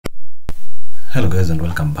Hello guys, and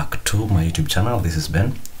welcome back to my YouTube channel. This is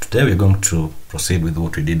Ben. Today we're going to proceed with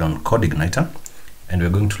what we did on CodeIgniter, and we're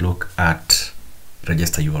going to look at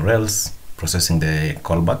register URLs, processing the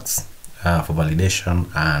callbacks for validation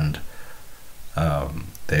and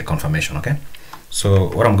the confirmation. Okay, so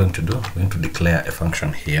what I'm going to do, I'm going to declare a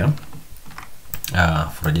function here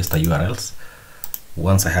for register URLs.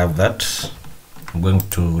 Once I have that, I'm going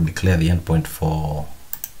to declare the endpoint for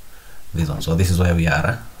this one. So this is where we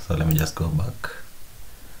are. So let me just go back,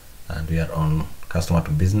 and we are on customer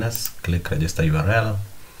to business. Click register URL,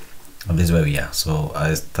 and this is where we are. So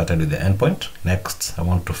I started with the endpoint. Next, I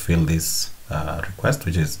want to fill this request,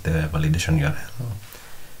 which is the validation URL,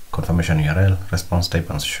 confirmation URL, response type,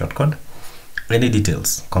 and shortcode. Any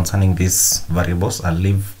details concerning these variables, I'll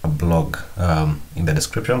leave a blog in the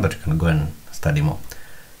description that you can go and study more.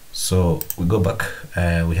 So we go back.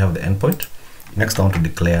 We have the endpoint. Next, I want to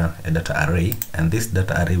declare a data array, and this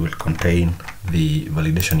data array will contain the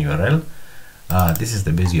validation URL. This is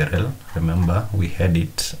the base URL. Remember, we had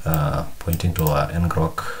it pointing to our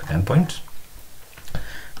ngrok endpoint.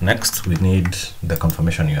 Next, we need the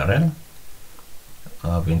confirmation URL.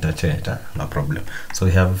 We interchange it, no problem. So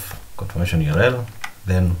we have confirmation URL.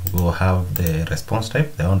 Then we'll have the response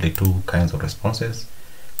type. There are only two kinds of responses: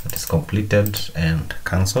 that is completed and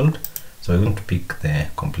cancelled. So we're going to pick the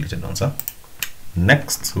completed answer.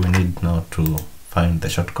 Next, we need now to find the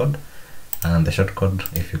shortcode, and the shortcode,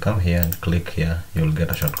 if you come here and click here, you'll get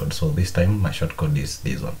a shortcode. So this time my shortcode is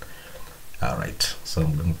this one. All right, so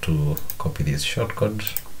I'm going to copy this shortcode,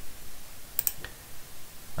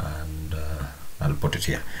 and I'll put it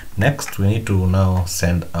here. Next, we need to now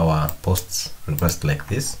send our posts request like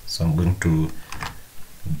this. So I'm going to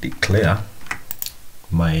declare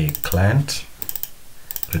my client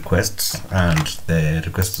requests, and the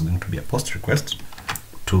request is going to be a post request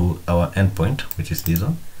to our endpoint, which is this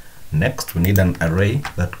one. Next, we need an array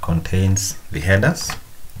that contains the headers,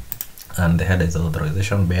 and the header is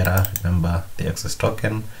authorization bearer. Remember the access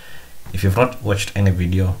token. If you've not watched any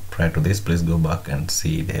video prior to this, please go back and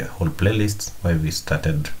see the whole playlist where we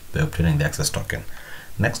started by obtaining the access token.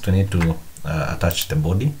 Next, we need to attach the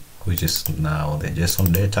body, which is now the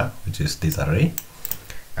JSON data, which is this array.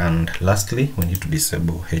 And lastly, we need to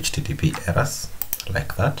disable HTTP errors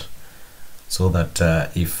like that, so that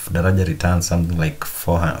if Daraja returns something like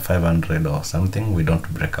 500 or something, we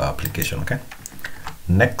don't break our application. Okay.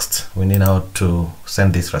 Next, we need now to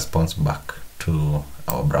send this response back to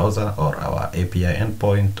our browser or our API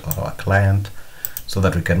endpoint or our client, so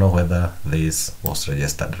that we can know whether this was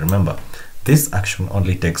registered. Remember, this action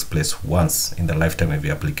only takes place once in the lifetime of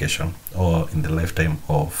your application, or in the lifetime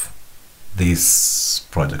of this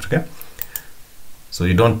project. Okay, so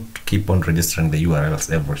you don't keep on registering the URLs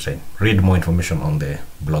every time. Read more information on the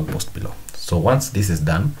blog post below. So once this is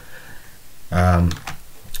done, we're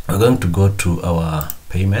going to go to our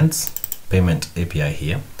payment API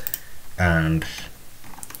here, and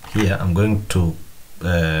here I'm going to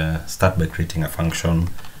start by creating a function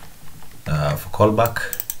for callback.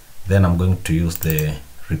 Then I'm going to use the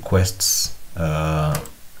requests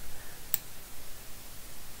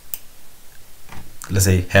let's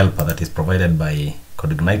say helper that is provided by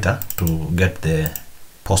CodeIgniter to get the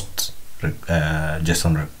post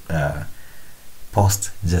JSON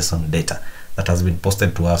data that has been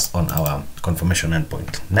posted to us on our confirmation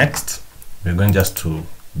endpoint. Next, we're going just to,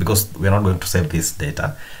 because we're not going to save this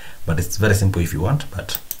data, but it's very simple if you want,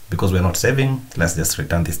 but because we're not saving, let's just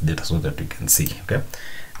return this data so that we can see. Okay.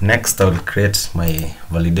 Next, I will create my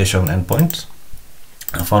validation endpoint.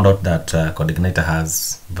 I found out that CodeIgniter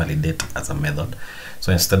has validate as a method.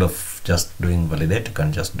 So instead of just doing validate, you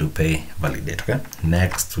can just do pay validate. Okay.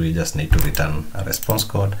 Next, we just need to return a response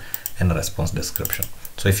code and a response description.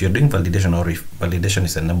 So if you're doing validation, or if validation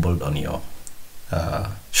is enabled on your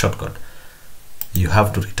shortcode, you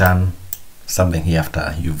have to return something here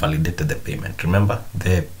after you validated the payment. Remember,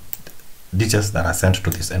 the details that are sent to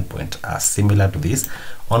this endpoint are similar to this,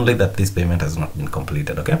 only that this payment has not been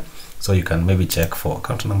completed. Okay. So you can maybe check for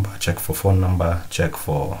account number, check for phone number, check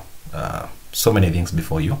for so many things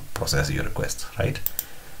before you process your request, right?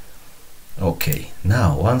 Okay,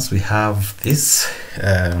 now once we have this,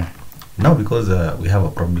 now because we have a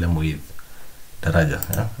problem with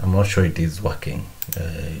Daraja, I'm not sure it is working.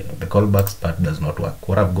 The callbacks part does not work.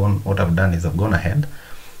 What I've done is I've gone ahead.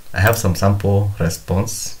 I have some sample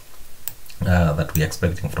response that we're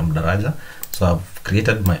expecting from Daraja. So I've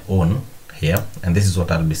created my own here, and this is what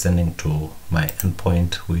I'll be sending to my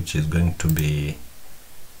endpoint, which is going to be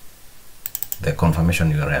the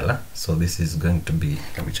confirmation URL. So this is going to be,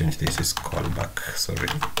 let me change this, is callback,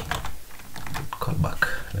 callback,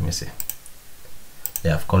 let me see.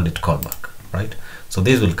 Yeah, I've called it callback. right? So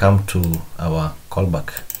this will come to our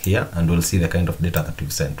callback here, and we'll see the kind of data that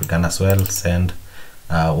we've sent. We can as well send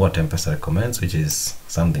what M-pesa recommends, which is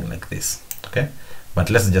something like this, okay? But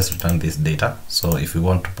let's just return this data. So if we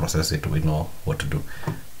want to process it, we know what to do.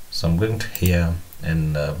 So I'm going to here,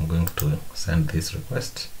 and I'm going to send this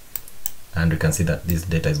request, and we can see that this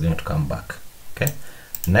data is going to come back, okay?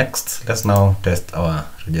 Next, let's now test our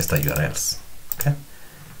register URLs, okay?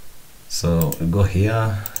 So we go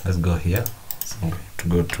here, let's go here. So I'm going to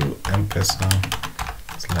go to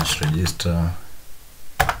M-pesa/register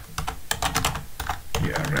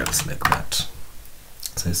URLs like that.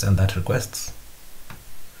 So you send that request,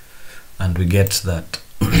 and we get that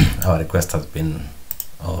our request has been,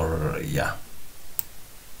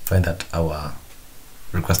 find that our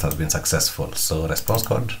request has been successful. So response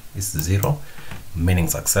code is 0, meaning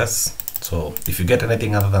success. So if you get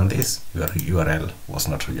anything other than this, your URL was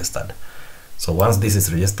not registered. So once this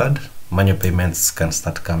is registered, manual payments can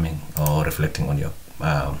start coming or reflecting on your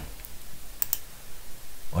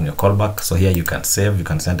callback. So here you can save, you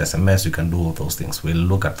can send SMS, you can do all those things. We'll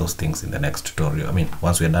look at those things in the next tutorial. I mean,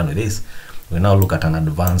 once we're done with this, we now look at an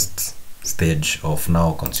advanced stage of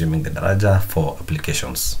now consuming the Daraja for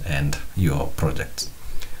applications and your projects.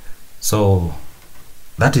 So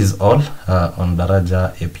that is all on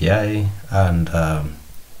Daraja API and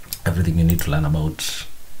everything you need to learn about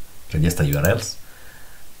register URLs.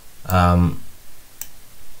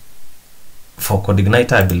 For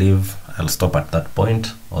CodeIgniter, I believe I'll stop at that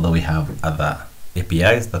point, although we have other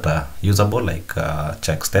APIs that are usable, like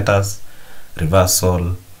check status,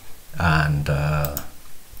 reversal, and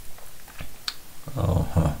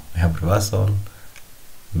we have reversal,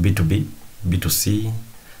 B2B, B2C.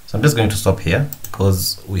 So I'm just going to stop here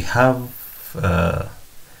because we have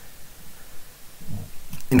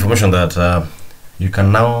information that you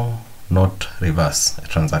can now not reverse a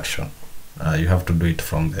transaction. You have to do it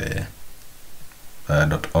from the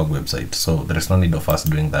 .org website. So there is no need of us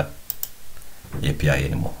doing that API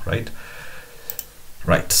anymore, right?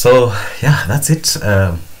 Right. So yeah, that's it.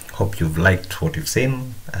 Hope you've liked what you've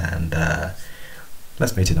seen, and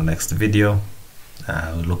let's meet in the next video.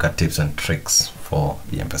 We'll look at tips and tricks for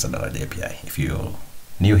the M-pesa Daraja API. If you're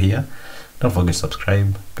new here, don't forget to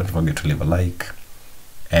subscribe, don't forget to leave a like,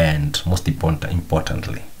 and most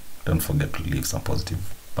importantly, don't forget to leave some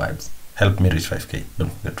positive vibes. Help me reach 5K.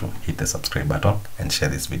 Don't forget to hit the subscribe button and share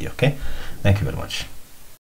this video, okay? Thank you very much.